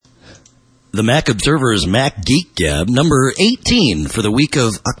The Mac Observer's Mac Geek Gab, number 18 for the week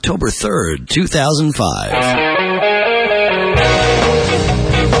of October 3rd, 2005.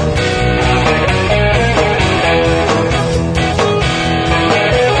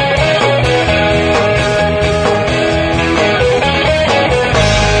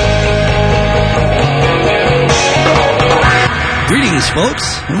 Greetings,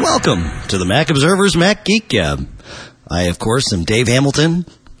 folks, and welcome to the Mac Observer's Mac Geek Gab. I, of course, am Dave Hamilton,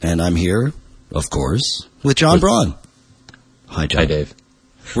 and I'm here, of course, with John Braun. Hi, John. Hi, Dave.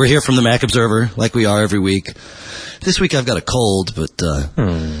 We're here from the Mac Observer, like we are every week. This week I've got a cold, but,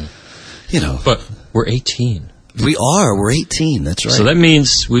 you know. But we're 18. We are. We're 18. That's right. So that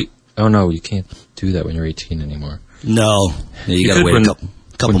means Oh, no, you can't do that when you're 18 anymore. No. You got to wait a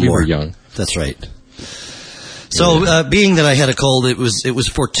couple when more. We were young. That's right. So, being that I had a cold, it was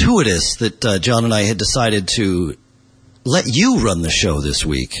fortuitous that John and I had decided to let you run the show this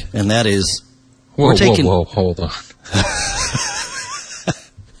week, and that is Whoa, hold on.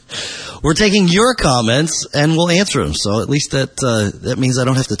 We're taking your comments, and we'll answer them. So at least that means I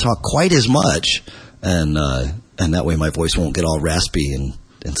don't have to talk quite as much, and that way my voice won't get all raspy and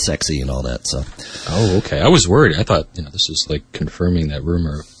sexy and all that. So. Oh, okay. I was worried. I thought this is like confirming that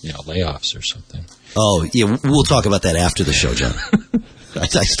rumor of layoffs or something. Oh, yeah, we'll talk about that after the show, John. I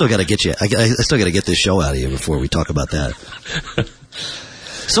still got to get you. I still got to get this show out of you before we talk about that.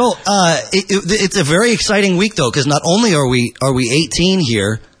 So it's a very exciting week, though, because not only are we 18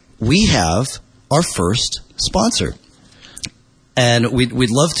 here, we have our first sponsor, and we'd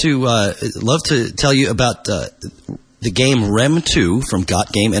love to tell you about the game Rem 2 from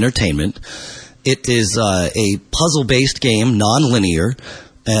Got Game Entertainment. It is a puzzle-based game, non-linear.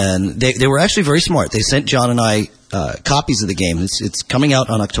 And they were actually very smart. They sent John and I copies of the game. It's coming out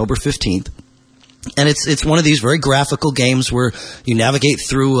on October 15th. And it's one of these very graphical games where you navigate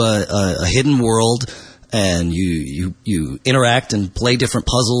through a hidden world and you interact and play different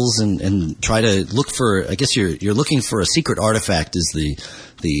puzzles and try to look for, I guess you're looking for a secret artifact is the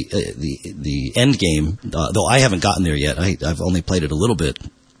end game. Though I haven't gotten there yet. I've only played it a little bit.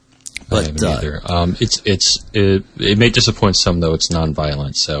 But either. It may disappoint some, though. It's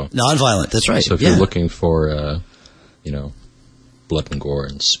non-violent, so non-violent. That's right. So if you're looking for, blood and gore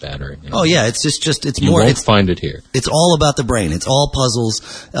and spatter, oh yeah, it's just it's you more. Won't find it here. It's all about the brain. It's all puzzles.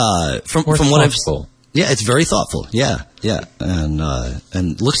 From what I've seen, it's very thoughtful. Yeah,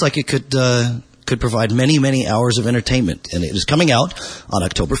 and looks like it could provide many hours of entertainment. And it is coming out on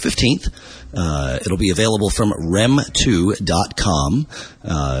October 15th. It'll be available from rem2.com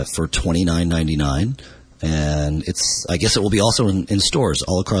for $29.99, and I guess it will be also in stores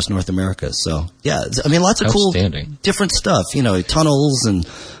all across North America. So yeah, I mean lots of cool different stuff. Tunnels and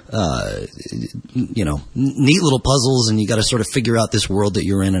neat little puzzles, and you got to sort of figure out this world that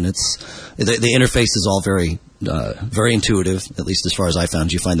you're in. And the interface is all very very intuitive, at least as far as I found.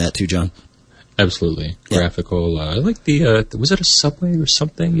 Did you find that too, John? Absolutely. Graphical. I like the, was it a subway or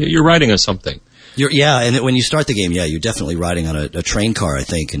something? You're riding on something. And when you start the game, you're definitely riding on a train car, I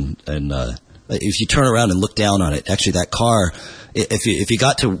think. And if you turn around and look down on it, actually that car, if you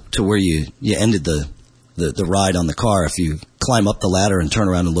got to where you ended the ride on the car, if you climb up the ladder and turn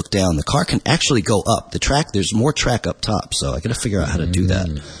around and look down, the car can actually go up. There's more track up top, so I got to figure out how to do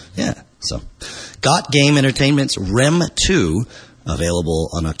that. Yeah, so Got Game Entertainment's Rem 2, available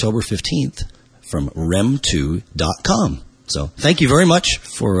on October 15th. From rem2.com. So thank you very much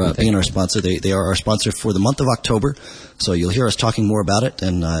for being our sponsor. They are our sponsor for the month of October. So you'll hear us talking more about it.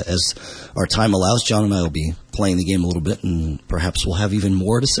 And as our time allows, John and I will be playing the game a little bit, and perhaps we'll have even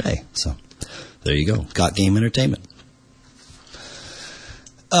more to say. So there you go. Got Game Entertainment.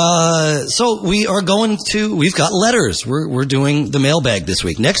 So we've got letters. We're doing the mailbag this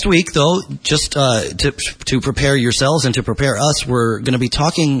week. Next week, though, just to prepare yourselves and to prepare us, we're going to be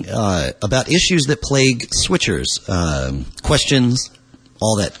talking about issues that plague switchers, questions,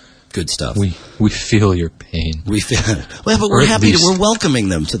 all that good stuff. We feel your pain. We feel well, but we're happy. We're welcoming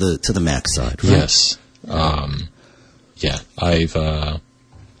them to the Mac side. Right? Yes.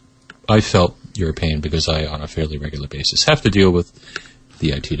 I felt your pain because I, on a fairly regular basis, have to deal with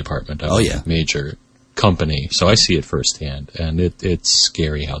the IT department of a major company, so I see it firsthand, and it's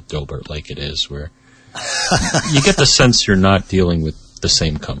scary how Dilbert-like it is, where you get the sense you're not dealing with the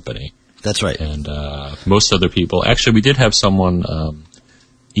same company. That's right. And most other people, actually, we did have someone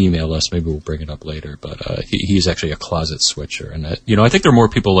email us, maybe we'll bring it up later, but he's actually a closet switcher, and I think there are more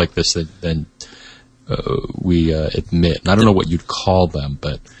people like this than we admit, and I don't know what you'd call them,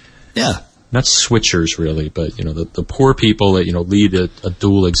 but yeah. Not switchers, really, but, the poor people that, lead a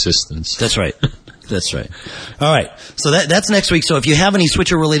dual existence. That's right. That's right. All right. So that's next week. So if you have any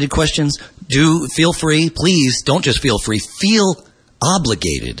Switcher-related questions, do feel free. Please don't just feel free. Feel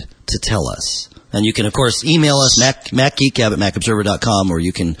obligated to tell us. And you can, of course, email us, macgeekgab@macobserver.com, or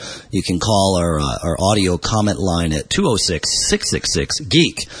you can call our audio comment line at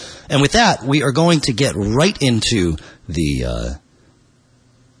 206-666-GEEK. And with that, we are going to get right into the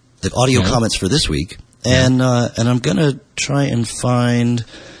audio comments for this week. And I'm going to try and find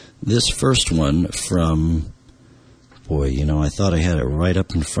this first one from, I thought I had it right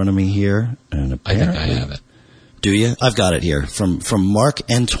up in front of me here. And apparently, I think I have it. Do you? I've got it here from Mark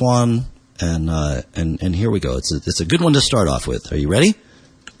Antoine. And here we go. It's a good one to start off with. Are you ready?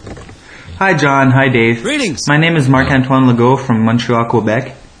 Hi, John. Hi, Dave. Greetings. My name is Marc-Antoine Legault from Montreal,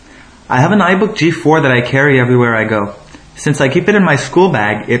 Quebec. I have an iBook G4 that I carry everywhere I go. Since I keep it in my school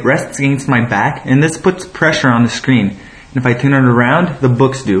bag, it rests against my back, and this puts pressure on the screen. And if I turn it around, the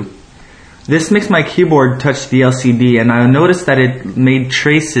books do. This makes my keyboard touch the LCD, and I noticed that it made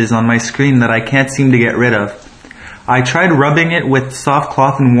traces on my screen that I can't seem to get rid of. I tried rubbing it with soft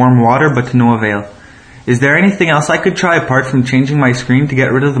cloth and warm water, but to no avail. Is there anything else I could try apart from changing my screen to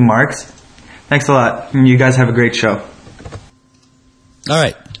get rid of the marks? Thanks a lot. You guys have a great show. All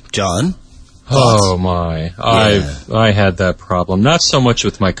right, John. Oh my! Yeah. I had that problem. Not so much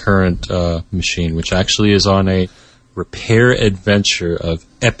with my current machine, which actually is on a repair adventure of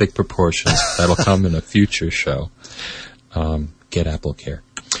epic proportions. That'll come in a future show. Get AppleCare.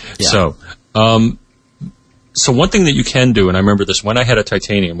 Yeah. So one thing that you can do, and I remember this when I had a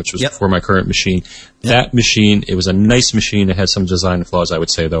Titanium, which was for my current machine. That machine, it was a nice machine. It had some design flaws, I would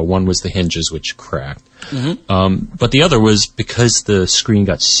say, though. One was the hinges, which cracked. Mm-hmm. But the other was because the screen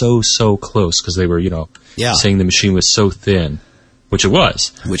got so close, because they were, saying the machine was so thin, which it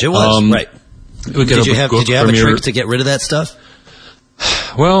was. Right. Did you have a trick to get rid of that stuff?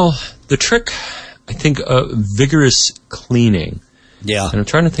 Well, the trick, I think, vigorous cleaning. Yeah. And I'm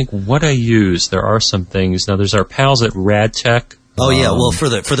trying to think what I use. There are some things. Now, there's our pals at RadTech. Oh, yeah. Well, for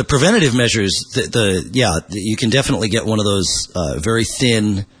the preventative measures, you can definitely get one of those very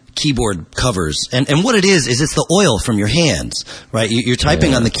thin keyboard covers. And what it is it's the oil from your hands, right? You're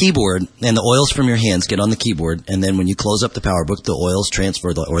typing on the keyboard, and the oils from your hands get on the keyboard, and then when you close up the PowerBook, the oils transfer,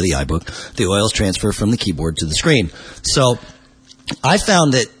 or the iBook, the oils transfer from the keyboard to the screen. So I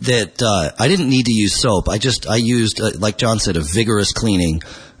found that I didn't need to use soap. I used, like John said, a vigorous cleaning,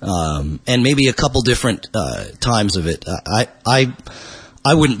 and maybe a couple different times of it.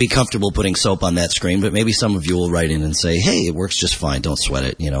 I wouldn't be comfortable putting soap on that screen, but maybe some of you will write in and say, "Hey, it works just fine. Don't sweat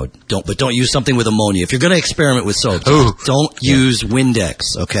it. Don't use something with ammonia. If you're going to experiment with soap, don't use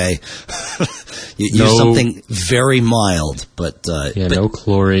Windex. Okay, use something very mild. But no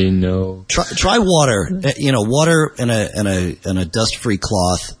chlorine. No. Try water. Water and a dust-free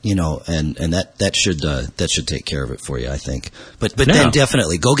cloth. And that should take care of it for you, I think. But then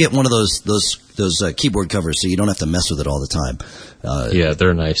definitely go get one of those keyboard covers so you don't have to mess with it all the time.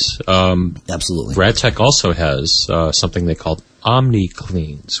 They're nice. Absolutely. RadTech also has something they call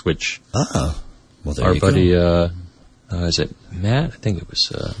OmniCleans, which our buddy, is it Matt? I think it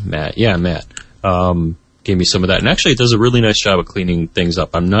was Matt. Yeah, Matt gave me some of that. And actually, it does a really nice job of cleaning things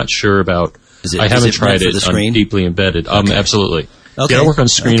up. I'm not sure about I haven't tried it. I'm deeply embedded. Okay. Absolutely. Okay. Yeah, I work on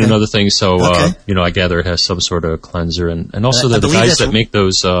screen and other things, so I gather it has some sort of cleanser, and also the guys that make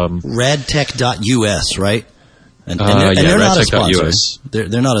those radtech.us, right? And they're not a sponsor.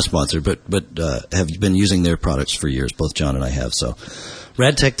 They're not a sponsor, but have been using their products for years. Both John and I have. So,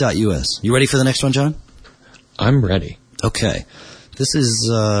 radtech.us. You ready for the next one, John? I'm ready. Okay, this is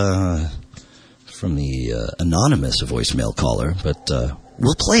from the anonymous voicemail caller, but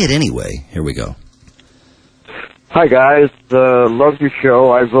we'll play it anyway. Here we go. Hi, guys. Love your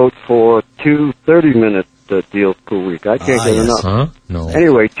show. I vote for 2 30-minute deals per week. I can't get enough. Huh? No.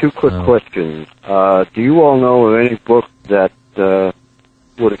 Anyway, 2 quick questions. Do you all know of any book that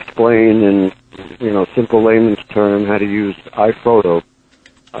would explain in simple layman's term how to use iPhoto?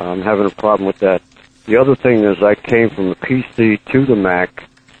 I'm having a problem with that. The other thing is I came from the PC to the Mac,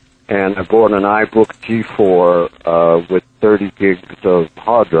 and I bought an iBook G4 with 30 gigs of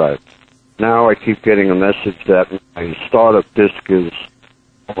hard drive. Now I keep getting a message that my startup disk is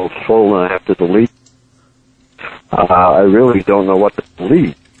almost full and I have to delete. I really don't know what to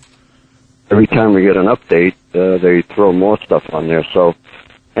delete. Every time we get an update, they throw more stuff on there. So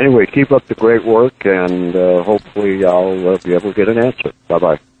anyway, keep up the great work, and hopefully I'll be able to get an answer.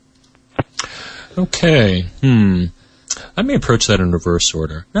 Bye-bye. Okay. I may approach that in reverse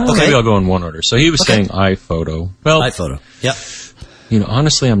order. No, maybe I'll go in one order. So he was saying iPhoto. Well, iPhoto. Yep.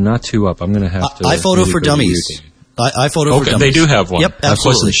 Honestly, I'm not too up. I'm going to have to... iPhoto for Dummies. iPhoto for Dummies. They do have one. Yep, absolutely. I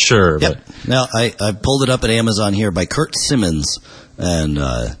wasn't sure. Yep. But. Now, I pulled it up at Amazon here by Kurt Simmons, and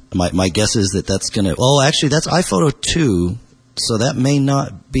my guess is that's going to... Oh, actually, that's iPhoto 2, so that may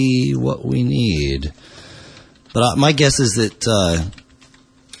not be what we need. But my guess is that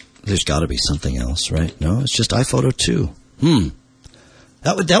there's got to be something else, right? No, it's just iPhoto 2.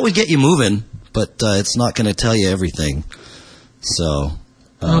 That would get you moving, but it's not going to tell you everything. So...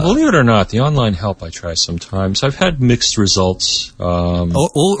 believe it or not, the online help I try sometimes, I've had mixed results. Or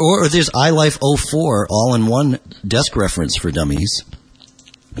there's iLife 04 all-in-one desk reference for dummies.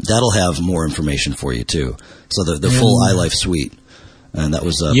 That'll have more information for you, too. So the full iLife suite. And that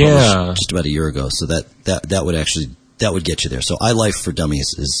was published just about a year ago. So that would actually... That would get you there. So iLife for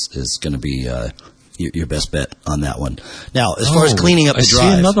Dummies is going to be your best bet on that one. Now, as far as cleaning up the drive...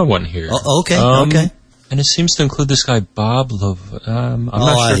 I see another one here. Okay, okay. And it seems to include this guy, Bob I'm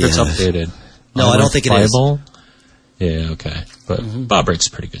not sure if it's updated. No, I don't think it is. Yeah, okay. But Bob writes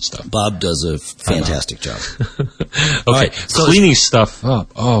pretty good stuff. Bob does a fantastic job. Okay, right, so cleaning stuff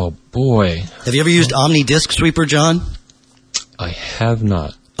up. Oh, boy. Have you ever used Omni Disk Sweeper, John? I have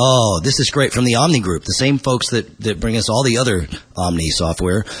not. Oh, this is great. From the Omni Group, the same folks that bring us all the other Omni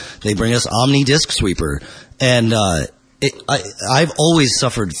software, they bring us Omni Disk Sweeper. And I've always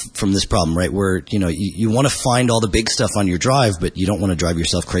suffered from this problem, right, where you want to find all the big stuff on your drive, but you don't want to drive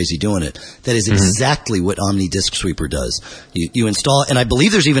yourself crazy doing it. That is exactly what Omni Disk Sweeper does. You install, and I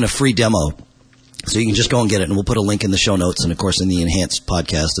believe there's even a free demo. So you can just go and get it, and we'll put a link in the show notes and, of course, in the enhanced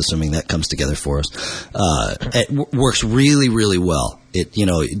podcast, assuming that comes together for us. It works really, really well.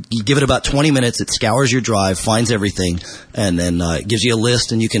 You give it about 20 minutes, it scours your drive, finds everything, and then gives you a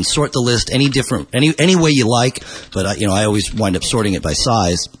list, and you can sort the list any way you like. But I always wind up sorting it by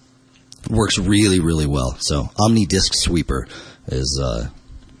size. It works really, really well. So Omni Disk Sweeper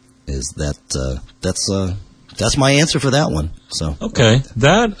that's my answer for that one. So okay,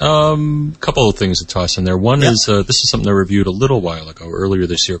 that couple of things to toss in there. One is this is something I reviewed a little while ago, earlier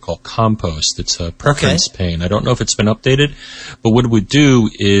this year, called Compost. It's a preference pane. I don't know if it's been updated, but what it would do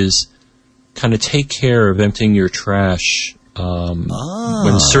is kind of take care of emptying your trash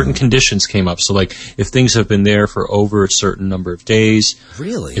when certain conditions came up. So, like, if things have been there for over a certain number of days,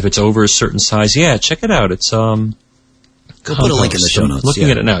 really, if it's over a certain size, check it out. It's We'll put a link in the show notes. Looking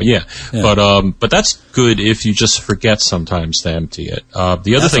at it now, but that's good if you just forget sometimes to empty it.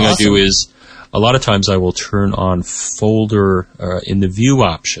 The other thing awesome. I do is a lot of times I will turn on folder in the view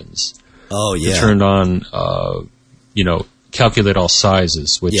options. Oh yeah. Turned on, calculate all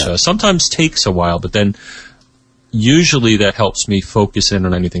sizes, which sometimes takes a while, but then usually that helps me focus in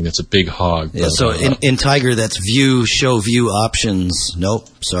on anything that's a big hog. Yeah. So in Tiger, that's show view options. Nope,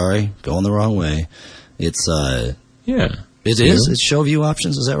 sorry, going the wrong way. It's It is? It's show view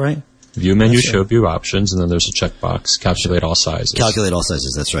options, is that right? View menu, show view options, and then there's a checkbox, calculate all sizes. Calculate all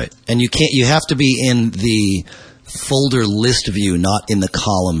sizes, that's right. And you have to be in the folder list view, not in the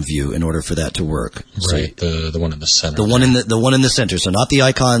column view, in order for that to work. Right, the one in the center. The one in the center. So not the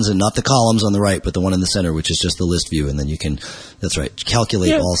icons and not the columns on the right, but the one in the center, which is just the list view, and then you can, that's right,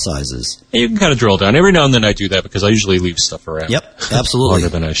 calculate all sizes. And you can kind of drill down. Every now and then I do that because I usually leave stuff around. Yep, absolutely. Longer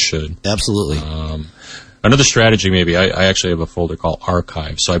than I should. Absolutely. Another strategy, maybe, I actually have a folder called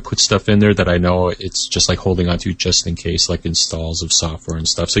Archive. So I put stuff in there that I know it's just like holding on to just in case, like installs of software and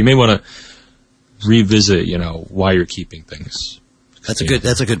stuff. So you may want to revisit, why you're keeping things. That's a good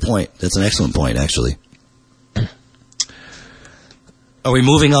point. That's an excellent point, actually. Are we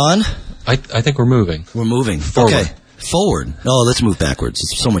moving on? I think we're moving. We're moving. Forward. Okay. Forward. Oh, let's move backwards.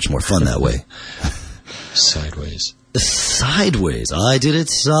 It's so much more fun that way. Sideways. Sideways. I did it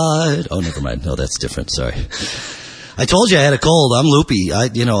side. Oh, never mind. No, that's different. Sorry. I told you I had a cold. I'm loopy.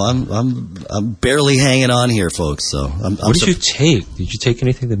 I'm barely hanging on here, folks. So what did you take? Did you take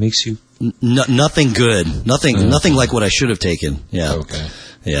anything that makes you? Nothing good. Nothing like what I should have taken. Yeah. Okay.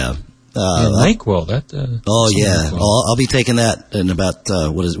 Yeah. NyQuil. I'll be taking that in about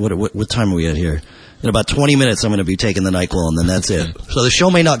what time are we at here? In about 20 minutes, I'm going to be taking the NyQuil, and then that's it. So the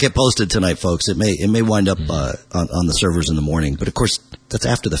show may not get posted tonight, folks. It may wind up on the servers in the morning, but of course that's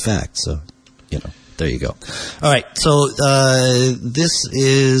after the fact. So there you go. All right. So this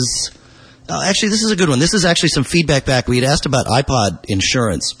is a good one. This is actually some feedback back. We had asked about iPod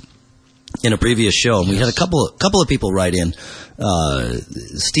insurance in a previous show, and we had a couple of people write in.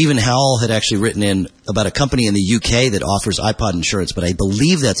 Stephen Howell had actually written in about a company in the UK that offers iPod insurance, but I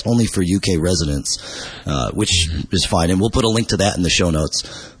believe that's only for UK residents, which is fine, and we'll put a link to that in the show notes.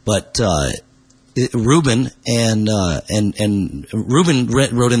 But Ruben and Ruben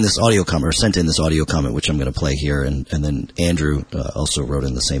wrote in this audio comment, or sent in this audio comment, which I'm going to play here, and then Andrew also wrote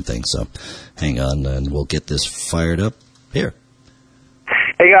in the same thing. So hang on, and we'll get this fired up here.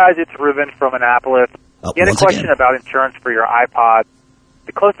 Hey guys, it's Ruben from Annapolis. You had a question about insurance for your iPod.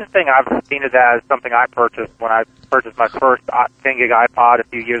 The closest thing I've seen it as something I purchased when I purchased my first 10 gig iPod a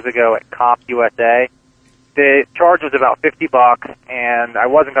few years ago at CompUSA. The charge was about $50, and I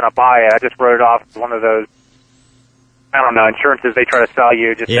wasn't going to buy it. I just wrote it off as one of those, I don't know, insurances they try to sell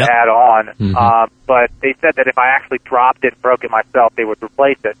you just to add on. Mm-hmm. But they said that if I actually dropped it and broke it myself, they would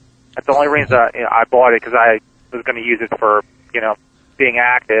replace it. That's the only reason I bought it, because I was going to use it for, being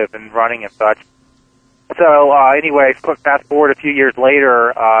active and running and such. So anyway, fast forward a few years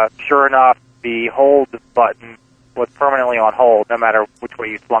later, sure enough, the hold button was permanently on hold, no matter which way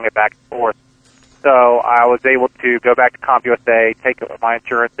you swung it back and forth. So I was able to go back to CompUSA, take my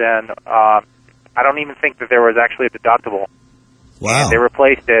insurance in. I don't even think that there was actually a deductible. Wow. And they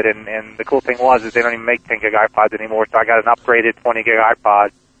replaced it, and the cool thing was is they don't even make 10 gig iPods anymore, so I got an upgraded 20 gig iPod,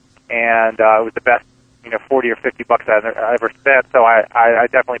 and it was the best, $40 or $50 I ever spent, so I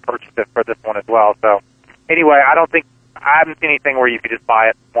definitely purchased it for this one as well. So anyway, I haven't seen anything where you could just buy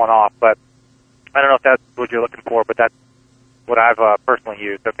it one-off, but I don't know if that's what you're looking for, but that's what I've personally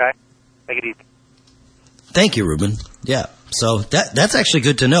used, okay? Take it easy. Thank you, Ruben. Yeah. So that's actually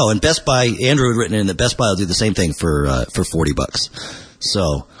good to know. And Best Buy, Andrew had written in that Best Buy will do the same thing for $40.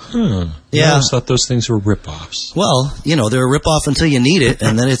 So, yeah. I always thought those things were rip-offs. Well, they're a rip-off until you need it,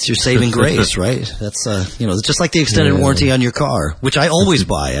 and then it's your saving grace, right? That's, just like the extended warranty on your car, which I always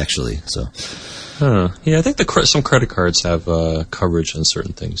buy, actually. So. Yeah, I think some credit cards have coverage on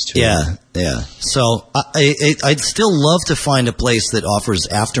certain things too. Yeah. So I'd still love to find a place that offers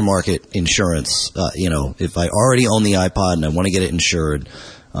aftermarket insurance. If I already own the iPod and I want to get it insured,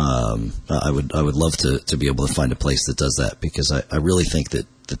 I would love to be able to find a place that does that, because I really think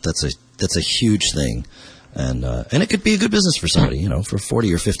that's a huge thing, and it could be a good business for somebody. For $40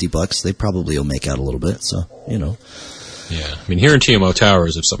 or $50, they probably will make out a little bit. So Yeah, I mean, here in TMO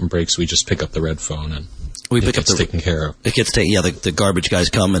Towers, if something breaks, we just pick up the red phone and it gets taken care of. It gets taken. Yeah, the garbage guys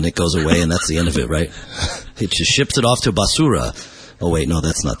come and it goes away, and that's the end of it, right? It just ships it off to Basura. Oh wait, no,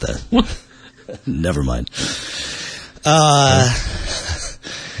 that's not that. Never mind.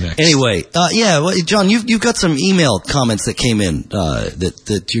 Anyway, well, John, you've got some email comments that came in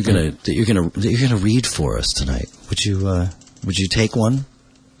that you're gonna read for us tonight. Would you take one?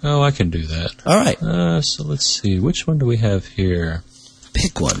 Oh, I can do that. All right. So let's see. Which one do we have here?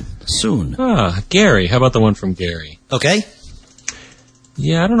 Pick one. Soon. Gary. How about the one from Gary? Okay.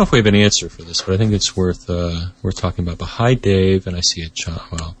 Yeah, I don't know if we have an answer for this, but I think it's worth talking about. But hi, Dave, and I see it, John.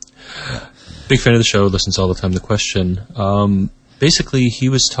 Well, big fan of the show, listens all the time. The question, basically,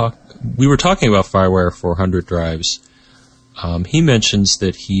 we were talking about FireWire 400 drives. He mentions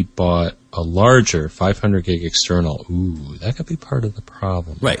that he bought a larger 500 gig external. Ooh, that could be part of the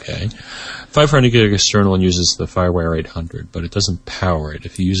problem. Right. Okay. 500 gig external and uses the FireWire 800, but it doesn't power it.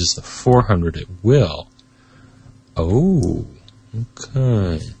 If he uses the 400, it will. Oh,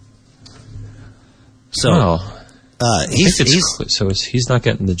 okay. So, he's not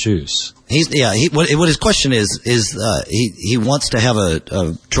getting the juice. What his question is he wants to have a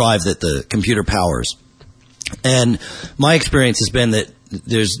drive that the computer powers. And my experience has been that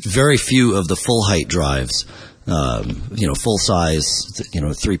there's very few of the full height drives, full size,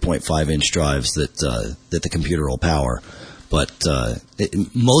 3.5 inch drives that the computer will power. But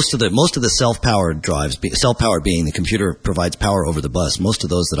most of the self-powered drives, self-powered being the computer provides power over the bus, most of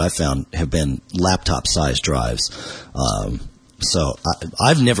those that I've found have been laptop-sized drives. So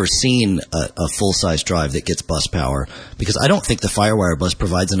I've never seen a full-size drive that gets bus power, because I don't think the FireWire bus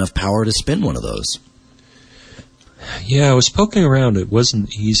provides enough power to spin one of those. Yeah, I was poking around. It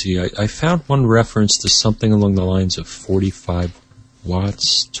wasn't easy. I found one reference to something along the lines of 45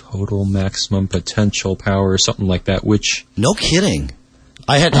 watts total maximum potential power, or something like that, which... No kidding.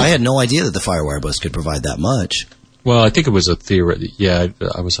 I had no idea that the FireWire bus could provide that much. Well, I think it was a theory. Yeah,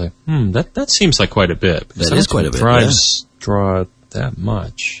 I was like, that seems like quite a bit. That is quite a bit, drives draw that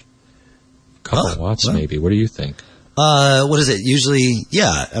much. A couple watts, maybe. What do you think? What is it? Usually,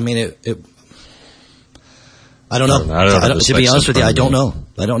 yeah. I mean, I don't know. To be honest with you, I don't know.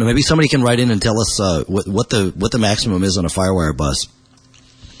 Maybe somebody can write in and tell us what the maximum is on a FireWire bus.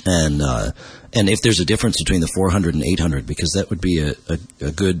 And if there's a difference between the 400 and 800, because that would be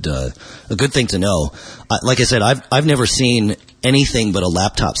a good thing to know. Like I said, I've never seen anything but a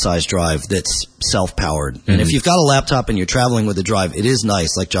laptop-sized drive that's self-powered. Mm-hmm. And if you've got a laptop and you're traveling with a drive, it is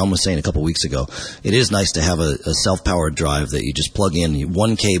nice, like John was saying a couple weeks ago, it is nice to have a self-powered drive that you just plug in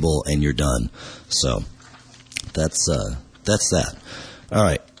one cable and you're done. So that's that. All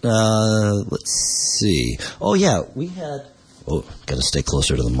right. Let's see. Oh, yeah, we had... Oh, got to stay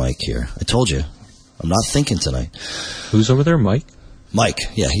closer to the mic here. I told you, I'm not thinking tonight. Who's over there, Mike? Mike,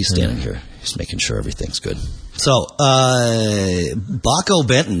 yeah, he's standing here. He's making sure everything's good. So, Baco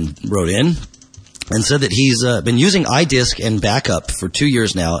Benton wrote in and said that he's been using iDisk and Backup for 2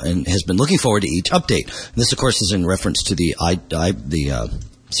 years now and has been looking forward to each update. And this, of course, is in reference to the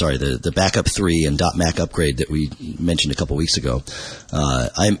Backup 3 and .Mac upgrade that we mentioned a couple weeks ago.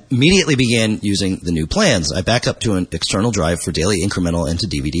 I immediately began using the new plans. I backed up to an external drive for daily incremental and to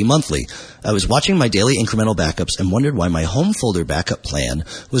DVD monthly. I was watching my daily incremental backups and wondered why my home folder backup plan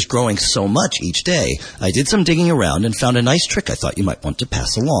was growing so much each day. I did some digging around and found a nice trick I thought you might want to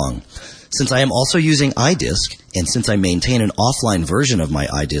pass along. Since I am also using iDisk, and since I maintain an offline version of my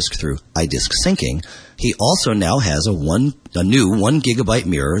iDisk through iDisk syncing, he also now has a new 1 gigabyte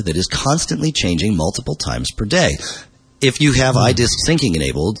mirror that is constantly changing multiple times per day. If you have iDisk syncing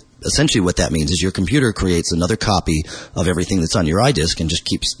enabled, essentially what that means is your computer creates another copy of everything that's on your iDisk and just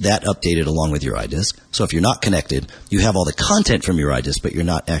keeps that updated along with your iDisk. So if you're not connected, you have all the content from your iDisk, but you're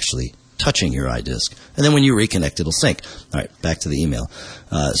not actually touching your iDisk. And then when you reconnect, it'll sync. All right, back to the email.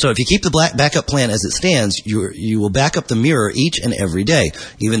 So if you keep the backup plan as it stands, you will back up the mirror each and every day.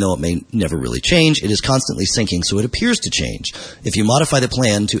 Even though it may never really change, it is constantly syncing, so it appears to change. If you modify the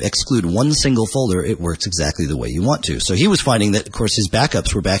plan to exclude one single folder, it works exactly the way you want to. So he was finding that, of course, his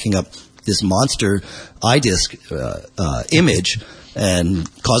backups were backing up this monster iDisk image and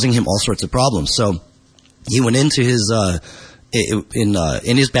causing him all sorts of problems. So he went into his...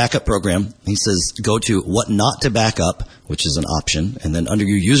 In his backup program, he says, go to what not to back up, which is an option, and then under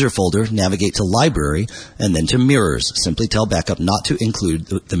your user folder, navigate to library, and then to mirrors. Simply tell backup not to include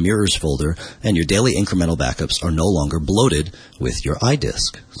the mirrors folder, and your daily incremental backups are no longer bloated with your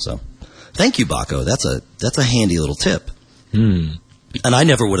iDisk. So, thank you, Baco. That's a handy little tip. And I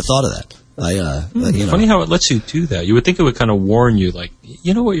never would have thought of that. Funny how it lets you do that. You would think it would kind of warn you, like,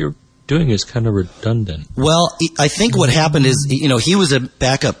 you know what you're doing is kind of redundant. Well, I think what happened is, he was a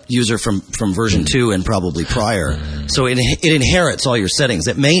backup user from version 2 and probably prior, so it inherits all your settings.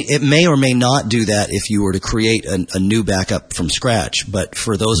 It may or may not do that if you were to create a new backup from scratch, but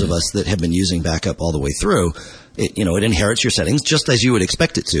for those of us that have been using backup all the way through, it inherits your settings just as you would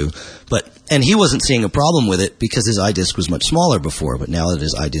expect it to. And he wasn't seeing a problem with it because his iDisk was much smaller before, but now that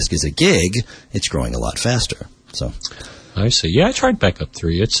his iDisk is a gig, it's growing a lot faster. So I see. Yeah, I tried Backup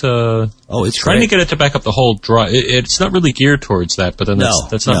 3. It's it's trying to get it to back up the whole drive. It's not really geared towards that, but then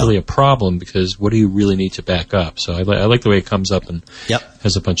that's not really a problem because what do you really need to back up? So I like the way it comes up and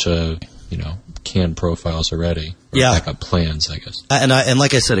has a bunch of canned profiles already. Backup plans, I guess. And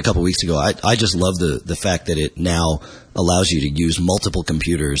like I said a couple weeks ago, I just love the fact that it now allows you to use multiple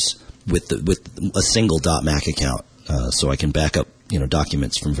computers with a single .Mac account, so I can back up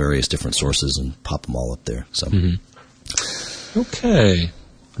documents from various different sources and pop them all up there. So. Mm-hmm. Okay,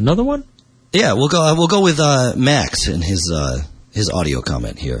 another one. Yeah, we'll go with Max and his audio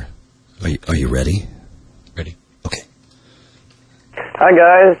comment here. Are you ready? Ready. Okay. Hi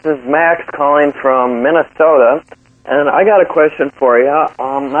guys, this is Max calling from Minnesota, and I got a question for you.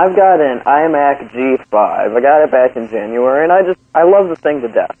 I've got an iMac G5. I got it back in January, and I love the thing to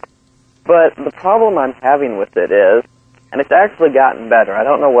death. But the problem I'm having with it is, and it's actually gotten better. I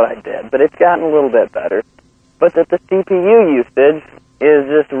don't know what I did, but it's gotten a little bit better. But that the CPU usage is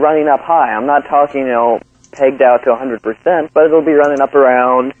just running up high. I'm not talking, pegged out to 100%, but it'll be running up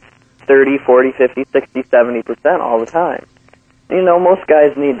around 30, 40, 50, 60, 70% all the time. Most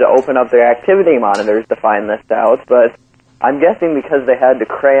guys need to open up their activity monitors to find this out, but I'm guessing because they had to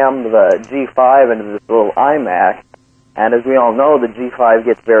cram the G5 into this little iMac, and as we all know, the G5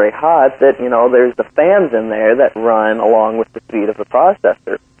 gets very hot, that, there's the fans in there that run along with the speed of the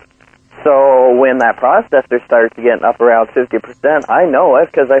processor. So when that processor starts getting up around 50%, I know it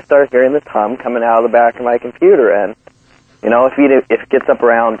because I start hearing this hum coming out of the back of my computer. And, if it gets up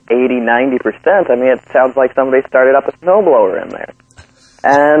around 80, 90%, it sounds like somebody started up a snowblower in there.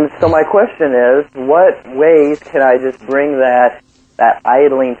 And so my question is, what ways can I just bring that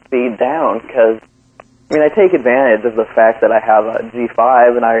idling speed down? Because, I take advantage of the fact that I have a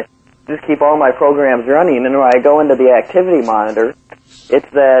G5 and I just keep all my programs running. And when I go into the activity monitor, it's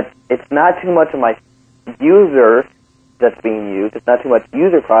that it's not too much of my user that's being used. It's not too much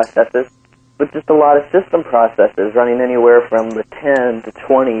user processes, but just a lot of system processes running anywhere from the 10 to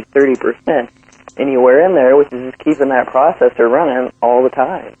 20, 30% anywhere in there, which is just keeping that processor running all the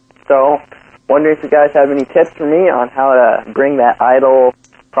time. So, wondering if you guys have any tips for me on how to bring that idle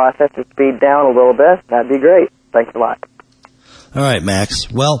processor speed down a little bit. That'd be great. Thanks a lot. All right,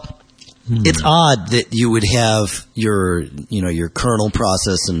 Max. Well, it's odd that you would have your kernel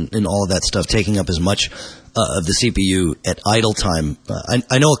process and all of that stuff taking up as much of the CPU at idle time.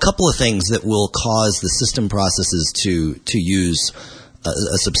 I know a couple of things that will cause the system processes to use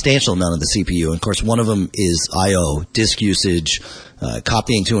a substantial amount of the CPU. And of course, one of them is I/O, disk usage,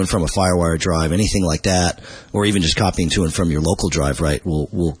 copying to and from a FireWire drive, anything like that, or even just copying to and from your local drive, right,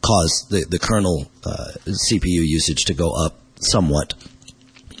 will cause the kernel CPU usage to go up somewhat.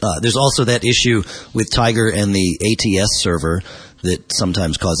 There's also that issue with Tiger and the ATS server that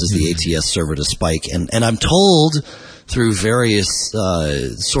sometimes causes the ATS server to spike. And I'm told through various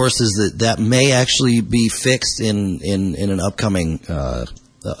sources that may actually be fixed in an upcoming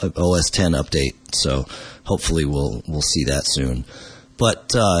OS 10 update. So hopefully we'll see that soon.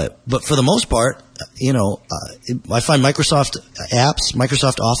 But for the most part, I find Microsoft apps,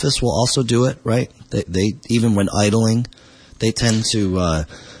 Microsoft Office will also do it, right? They even when idling, they tend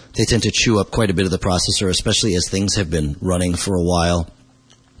to chew up quite a bit of the processor, especially as things have been running for a while.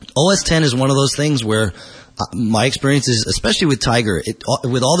 OS 10 is one of those things where my experience is, especially with Tiger,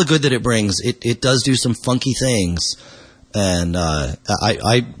 with all the good that it brings, it does do some funky things, and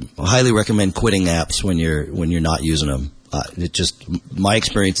I highly recommend quitting apps when you're not using them. My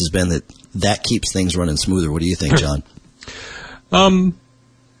experience has been that keeps things running smoother. What do you think, John?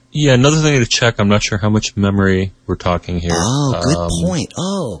 Yeah, another thing to check, I'm not sure how much memory we're talking here. Oh, good point.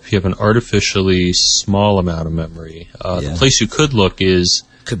 Oh. If you have an artificially small amount of memory, the place you could look is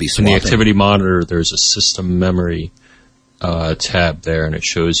could be in the activity monitor, there's a system memory tab there, and it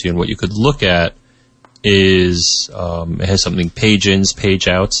shows you. And what you could look at is it has something page ins, page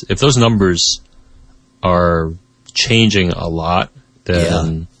outs. If those numbers are changing a lot,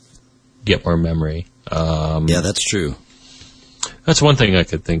 then get more memory. Yeah, that's true. That's one thing I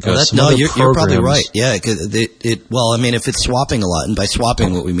could think of. You're probably right. Yeah, if it's swapping a lot, and by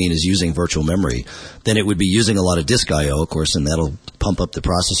swapping what we mean is using virtual memory, then it would be using a lot of disk I/O, of course, and that'll pump up the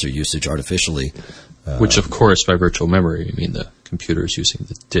processor usage artificially. Which, of course, by virtual memory, you mean the computer is using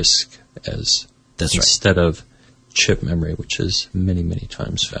the disk instead of chip memory, which is many, many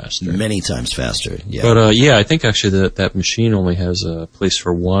times faster. Many times faster, yeah. But, I think actually that machine only has a place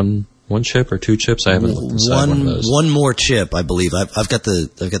for one chip or two chips. I haven't looked inside one of those. One more chip, I believe. I've got the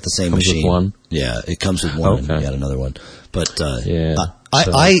same machine. With one? Yeah, it comes with one. Okay. And add another one. But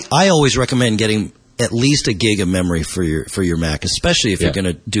I always recommend getting at least a gig of memory for your Mac, especially if you're going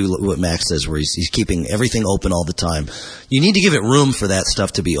to do what Max says, where he's keeping everything open all the time. You need to give it room for that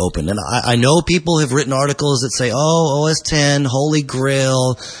stuff to be open. And I know people have written articles that say, OS 10, holy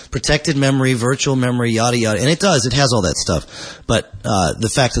grail, protected memory, virtual memory, yada yada, and it does. It has all that stuff. But the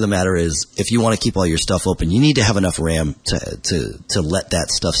fact of the matter is, if you want to keep all your stuff open, you need to have enough RAM to let that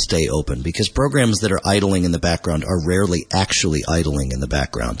stuff stay open, because programs that are idling in the background are rarely actually idling in the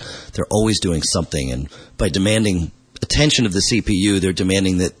background. They're always doing something. And by demanding attention of the CPU, they're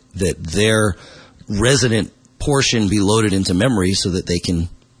demanding that their resident portion be loaded into memory so that they can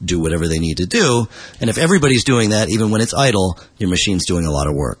do whatever they need to do. And if everybody's doing that, even when it's idle, your machine's doing a lot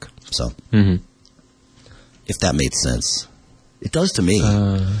of work. So, if that made sense. It does to me.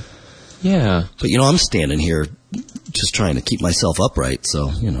 Yeah. But, I'm standing here just trying to keep myself upright,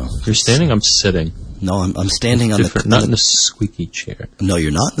 so, You're standing? I'm sitting. No, I'm standing not in the squeaky chair. No,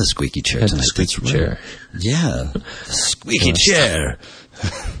 you're not in the squeaky chair tonight. The squeaky chair. Yeah. Squeaky chair.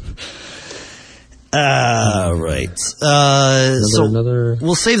 Right. Another.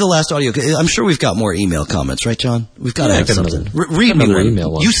 We'll save the last audio. I'm sure we've got more email comments, right, John? We've got to have something. Read me one.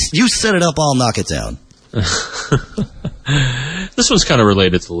 Email one. You set it up, I'll knock it down. This one's kind of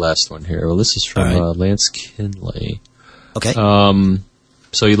related to the last one here. Well, this is from Lance Kinley. Okay.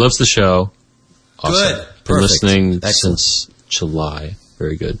 So he loves the show. Awesome. Good. Been Perfect. listening Excellent. since July.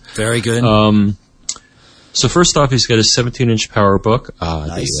 Very good. Very good. So first off, he's got his 17-inch PowerBook,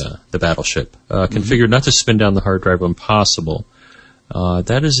 Nice. the Battleship, configured not to spin down the hard drive when possible.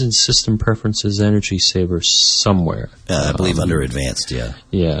 That is in System Preferences Energy Saver somewhere. I believe under Advanced, yeah.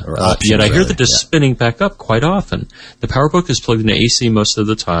 Yeah. Or options, yet I hear rather, that it's spinning back up quite often. The PowerBook is plugged into AC most of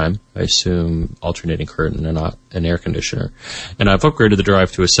the time. I assume alternating current and not an air conditioner. And I've upgraded the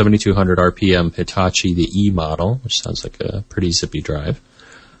drive to a 7200 RPM Hitachi, the E model, which sounds like a pretty zippy drive.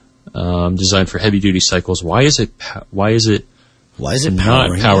 Designed for heavy duty cycles. Why is it Why is it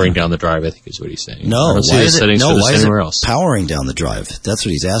powering down the drive? I think is what he's saying. No, I don't see the settings for this anywhere else. Powering down the drive? That's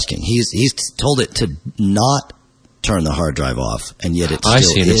what he's asking. He's told it to not turn the hard drive off, and yet it still is.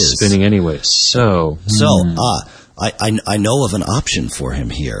 I see, and it's spinning anyway. So I know of an option for him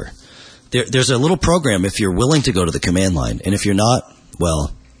here. There's a little program if you're willing to go to the command line, and if you're not,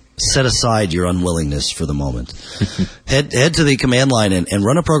 well, set aside your unwillingness for the moment. Head to the command line and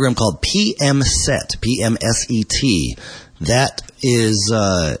run a program called PMSET, PMSET. That is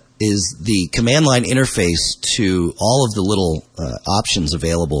the command line interface to all of the little options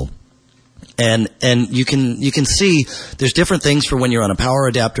available. And you can see there's different things for when you're on a power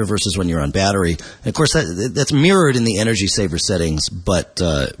adapter versus when you're on battery. And of course that's mirrored in the energy saver settings, but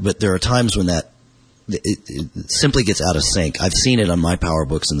there are times when it simply gets out of sync. I've seen it on my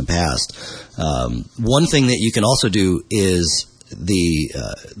PowerBooks in the past. One thing that you can also do is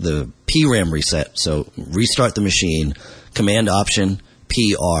the PRAM reset. So restart the machine, Command Option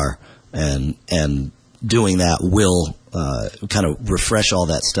PR, and doing that will kind of refresh all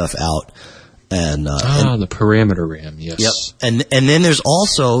that stuff out. And the parameter RAM, yes. Yep. And then there's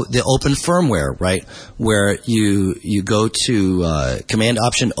also the open firmware, right, where you go to Command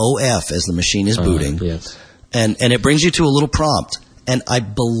Option OF as the machine is booting. Yes. And it brings you to a little prompt. And I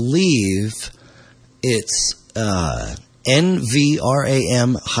believe it's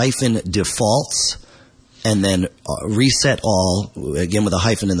NVRAM-defaults and then reset all, again with a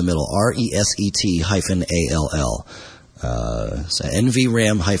hyphen in the middle, RESET-ALL. So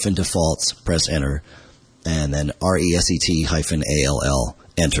NVRAM-defaults, press enter, and then RESET-ALL,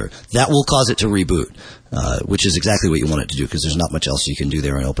 enter. That will cause it to reboot, which is exactly what you want it to do because there's not much else you can do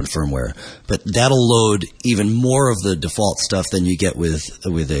there in open firmware. But that'll load even more of the default stuff than you get with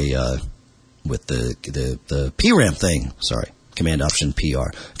the PRAM thing. Sorry. Command Option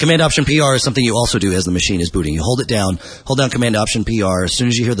PR. Command Option PR is something you also do as the machine is booting. You hold down Command Option PR as soon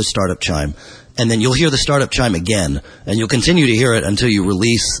as you hear the startup chime, and then you'll hear the startup chime again, and you'll continue to hear it until you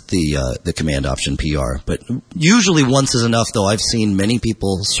release the Command Option PR. But usually once is enough, though I've seen many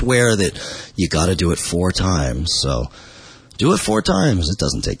people swear that you got to do it 4 times. So do it 4 times. It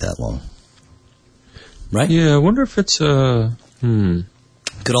doesn't take that long. Right? Yeah, I wonder if it's Could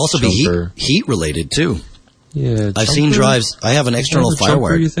also be heat related, too. Yeah, I've seen drives. I have an external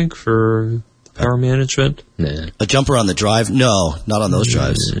FireWire. You think for power management? Nah. A jumper on the drive? No, not on those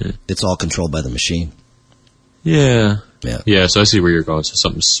drives. It's all controlled by the machine. Yeah. So I see where you're going. So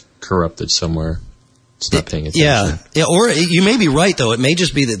something's corrupted somewhere. It's not paying attention. Yeah. Or you may be right though. It may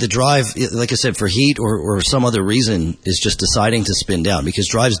just be that the drive, like I said, for heat or some other reason, is just deciding to spin down because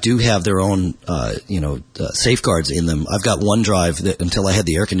drives do have their own, safeguards in them. I've got one drive that until I had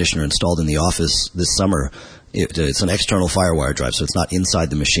the air conditioner installed in the office this summer. It's an external FireWire drive, so it's not inside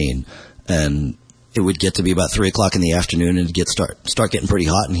the machine. And it would get to be about 3 o'clock in the afternoon, and it'd start getting pretty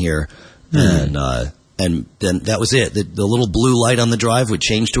hot in here. And then that was it. The little blue light on the drive would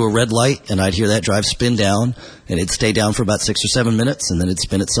change to a red light, and I'd hear that drive spin down, and it'd stay down for about 6 or 7 minutes, and then it'd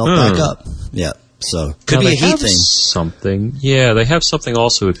spin itself back up. Yeah. So could be a heat thing. Something. Yeah, they have something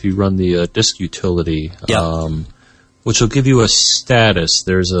also if you run the disk utility. Which will give you a status.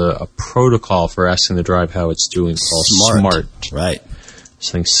 There's a protocol for asking the drive how it's doing called SMART. Right.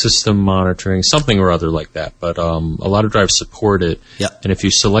 Something system monitoring, something or other like that. But a lot of drives support it. Yep. And if you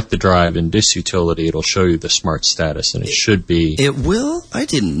select the drive in disk utility, it'll show you the SMART status, and it should be. It will? I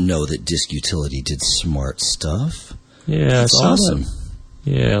didn't know that disk utility did SMART stuff. Yeah, that's awesome.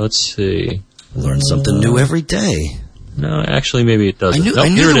 Yeah, let's see. Learn something new every day. No, actually, maybe it doesn't. I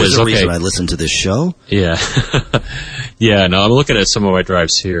knew there was a reason I listened to this show. Yeah. No, I'm looking at some of my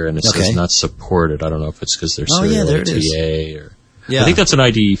drives here, and it says not supported. I don't know if it's because they're serial ATA or... Yeah. I think that's an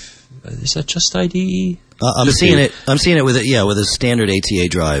IDE. Is that just IDE? I'm seeing it with a standard ATA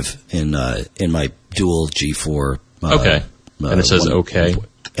drive in my dual G4. Okay. And it says okay.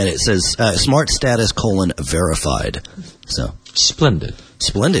 And it says SMART status : verified. So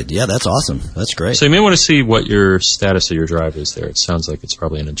Splendid. Yeah, that's awesome. That's great. So you may want to see what your status of your drive is there. It sounds like it's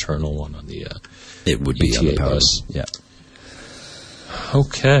probably an internal one on the it would be on the power bus. Yeah.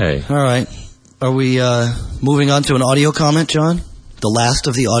 Okay. All right. Are we moving on to an audio comment, John? The last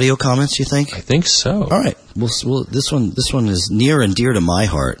of the audio comments, you think? I think so. All right. Well, this one is near and dear to my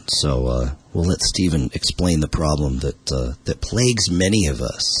heart. So we'll let Stephen explain the problem that plagues many of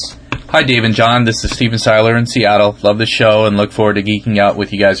us. Hi, Dave and John. This is Stephen Seiler in Seattle. Love the show and look forward to geeking out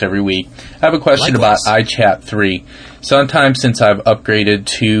with you guys every week. I have a question about iChat 3. Sometime since I've upgraded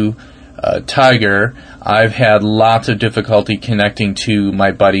to Tiger, I've had lots of difficulty connecting to my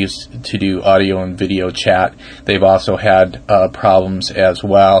buddies to do audio and video chat. They've also had problems as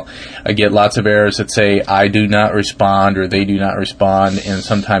well. I get lots of errors that say I do not respond or they do not respond, and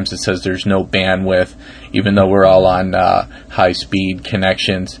sometimes it says there's no bandwidth, even though we're all on high-speed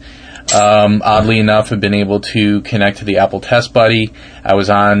connections. Oddly enough, I've been able to connect to the Apple Test Buddy. I was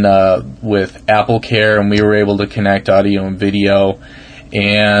on with AppleCare, and we were able to connect audio and video.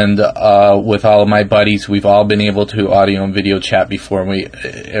 And with all of my buddies, we've all been able to audio and video chat before.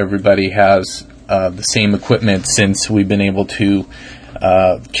 Everybody has the same equipment since we've been able to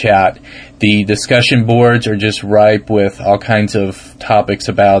chat. The discussion boards are just ripe with all kinds of topics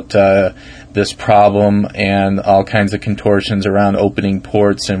about this problem and all kinds of contortions around opening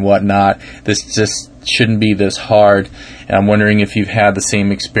ports and whatnot. This just shouldn't be this hard. And I'm wondering if you've had the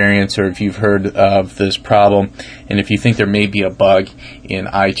same experience or if you've heard of this problem and if you think there may be a bug in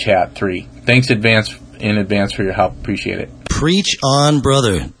iChat 3. Thanks in advance for your help. Appreciate it. Preach on,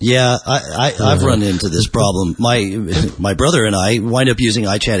 brother. Yeah, I've run into this problem. My brother and I wind up using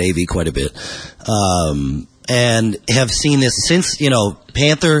iChat AV quite a bit. And have seen this since,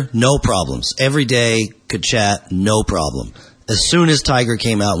 Panther, no problems. Every day, could chat, no problem. As soon as Tiger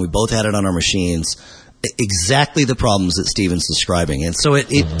came out and we both had it on our machines, exactly the problems that Steven's describing. And so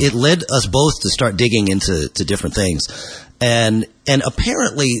it led us both to start digging into different things. And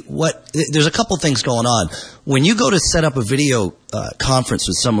apparently there's a couple things going on. When you go to set up a video conference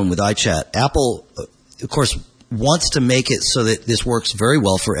with someone with iChat, Apple, of course, wants to make it so that this works very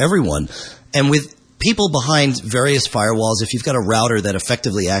well for everyone. And with people behind various firewalls, if you've got a router that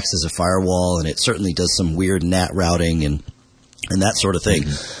effectively acts as a firewall, and it certainly does some weird NAT routing and that sort of thing.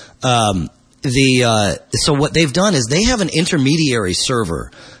 So what they've done is they have an intermediary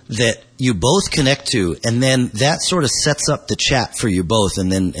server that you both connect to, and then that sort of sets up the chat for you both,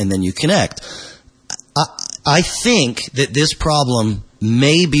 and then you connect. I think that this problem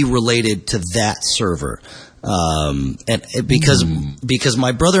may be related to that server. And because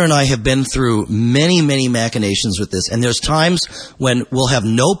my brother and I have been through many machinations with this, and there's times when we'll have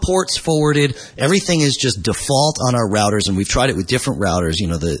no ports forwarded, everything is just default on our routers, and we've tried it with different routers.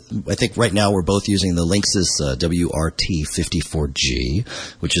 I think right now we're both using the Linksys WRT54G,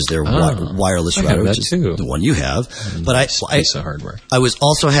 which is their wireless router, which is the one you have. But piece of hardware. I was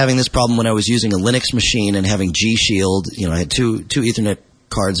also having this problem when I was using a Linux machine and having G Shield. I had two Ethernet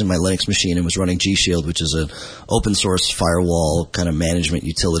cards in my Linux machine and was running G Shield, which is an open source firewall kind of management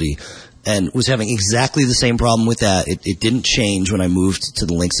utility, and was having exactly the same problem with that. It didn't change when I moved to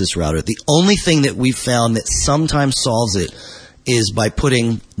the Linksys router. The only thing that we've found that sometimes solves it is by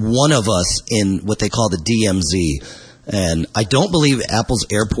putting one of us in what they call the DMZ. And I don't believe Apple's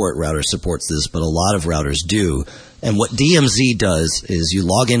airport router supports this, but a lot of routers do. And what DMZ does is you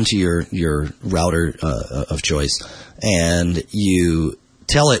log into your router of choice, and you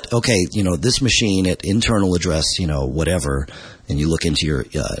tell it, okay, this machine at internal address, whatever, and you look into your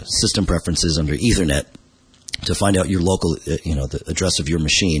system preferences under Ethernet to find out your local, the address of your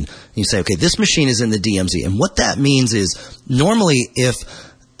machine. And you say, okay, this machine is in the DMZ. And what that means is normally if,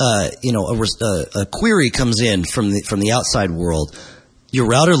 a query comes in from the outside world, your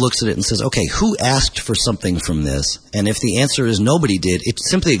router looks at it and says, okay, who asked for something from this? And if the answer is nobody did, it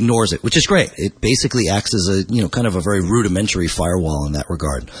simply ignores it, which is great. It basically acts as a, kind of a very rudimentary firewall in that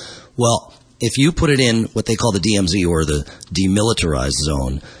regard. Well, if you put it in what they call the DMZ, or the demilitarized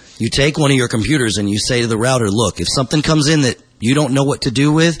zone, you take one of your computers and you say to the router, look, if something comes in that you don't know what to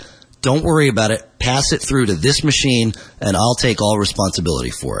do with, don't worry about it. Pass it through to this machine, and I'll take all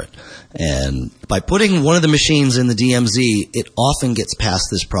responsibility for it. And by putting one of the machines in the DMZ, it often gets past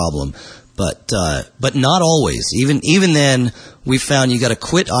this problem, but not always. Even then, we found you got to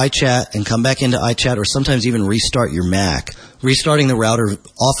quit iChat and come back into iChat, or sometimes even restart your Mac. Restarting the router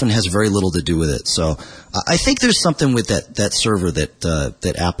often has very little to do with it. So I think there's something with that server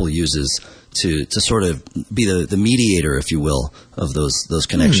that Apple uses to sort of be the mediator, if you will, of those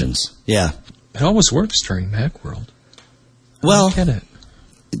connections. Yeah. It always works during Macworld. Well, I get it.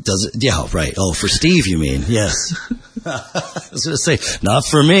 Does it? Yeah, right. Oh, for Steve, you mean? Yes. I was going to say, not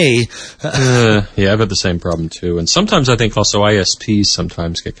for me. Yeah, I've had the same problem too. And sometimes I think also ISPs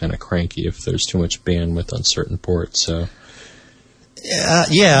sometimes get kind of cranky if there's too much bandwidth on certain ports. So.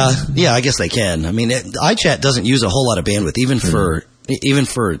 Yeah, I guess they can. I mean, iChat doesn't use a whole lot of bandwidth, even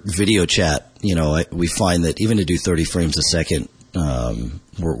for video chat. We find that even to do 30 frames a second,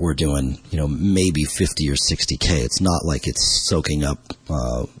 we're doing, maybe 50 or 60K. It's not like it's soaking up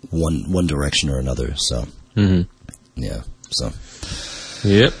one direction or another. So, yeah. So,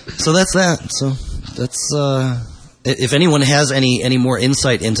 yep. So that's that. So that's if anyone has any more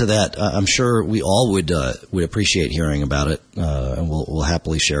insight into that, I'm sure we all would appreciate hearing about it, and we'll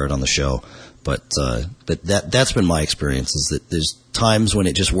happily share it on the show. But that's been my experience, is that there's times when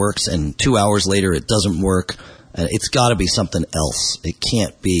it just works, and 2 hours later it doesn't work. And it's got to be something else. It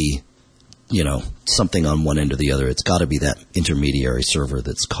can't be, something on one end or the other. It's got to be that intermediary server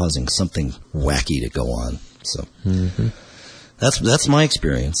that's causing something wacky to go on. So that's my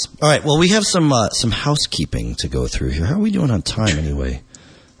experience. All right. Well, we have some housekeeping to go through here. How are we doing on time anyway?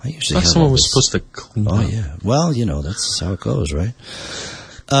 I usually someone was supposed to clean up. Oh yeah. Well, that's how it goes, right?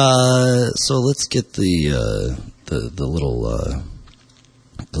 So let's get the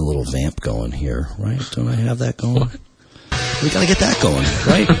little vamp going here, right? Don't I have that going? What? We got to get that going,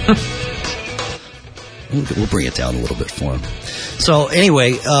 right? We'll bring it down a little bit for him. So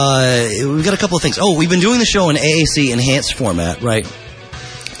anyway, we've got a couple of things. Oh, we've been doing the show in AAC enhanced format, right?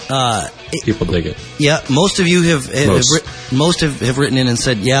 People dig it. Yeah, most of you have written in and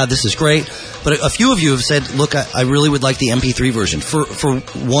said, yeah, this is great. But a few of you have said, look, I really would like the MP3 version for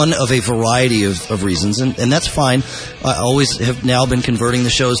one of a variety of reasons, and that's fine. I always have now been converting the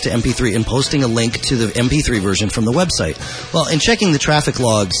shows to MP3 and posting a link to the MP3 version from the website. Well, in checking the traffic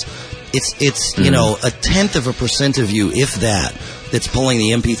logs, it's 0.1% of you, if that's pulling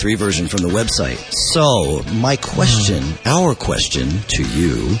the MP3 version from the website. So my question, our question to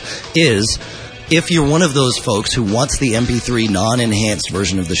you is, if you're one of those folks who wants the MP3 non-enhanced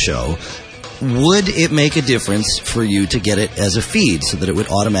version of the show, would it make a difference for you to get it as a feed so that it would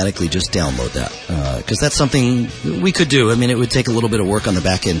automatically just download that? Because that's something we could do. I mean, it would take a little bit of work on the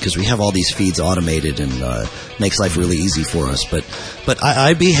back end because we have all these feeds automated and makes life really easy for us. But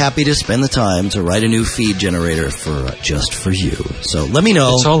I'd be happy to spend the time to write a new feed generator just for you. So let me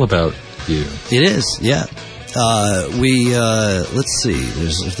know. It's all about you. It is, yeah. Let's see.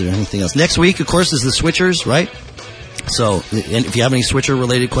 Is there anything else? Next week, of course, is the Switchers, right? So, and if you have any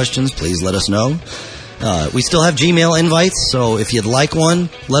Switcher-related questions, please let us know. We still have Gmail invites, so if you'd like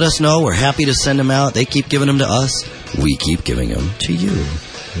one, let us know. We're happy to send them out. They keep giving them to us. We keep giving them to you.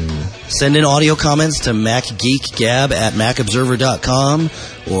 Send in audio comments to macgeekgab@macobserver.com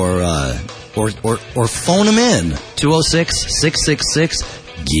or phone them in,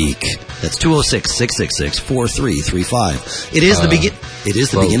 206-666-GEEK. That's 206-666-4335. It is the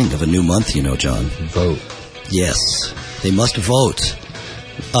beginning of a new month, John. Vote. Yes, they must vote.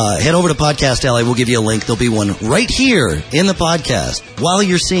 Head over to Podcast Alley. We'll give you a link. There'll be one right here in the podcast while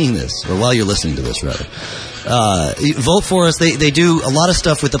you're seeing this, or while you're listening to this, rather. Vote for us. They do a lot of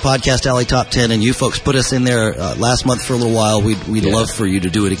stuff with the Podcast Alley Top 10, and you folks put us in there last month for a little while. We'd love for you to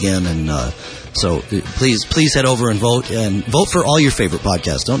do it again, and so please head over and vote for all your favorite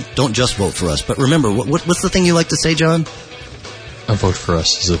podcasts. Don't just vote for us, but remember, what's the thing you like to say, John? A vote for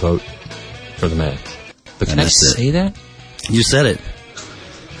us is a vote for the man. But can I say that? You said it.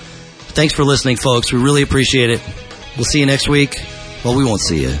 Thanks for listening, folks. We really appreciate it. We'll see you next week. Well, we won't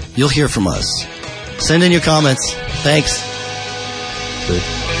see you. You'll hear from us. Send in your comments. Thanks. Good.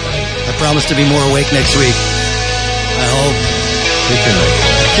 I promise to be more awake next week. I hope.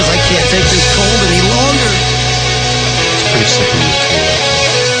 Because I can't take this cold any longer. It's pretty sick of you.